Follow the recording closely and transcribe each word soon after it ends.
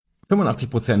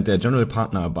85% der General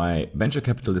Partner bei Venture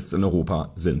Capitalists in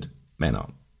Europa sind Männer.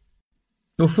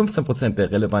 Nur 15%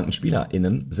 der relevanten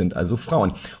SpielerInnen sind also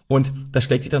Frauen. Und das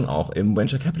schlägt sich dann auch im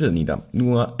Venture Capital nieder.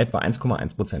 Nur etwa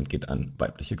 1,1% geht an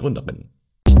weibliche Gründerinnen.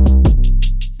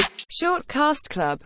 Shortcast Club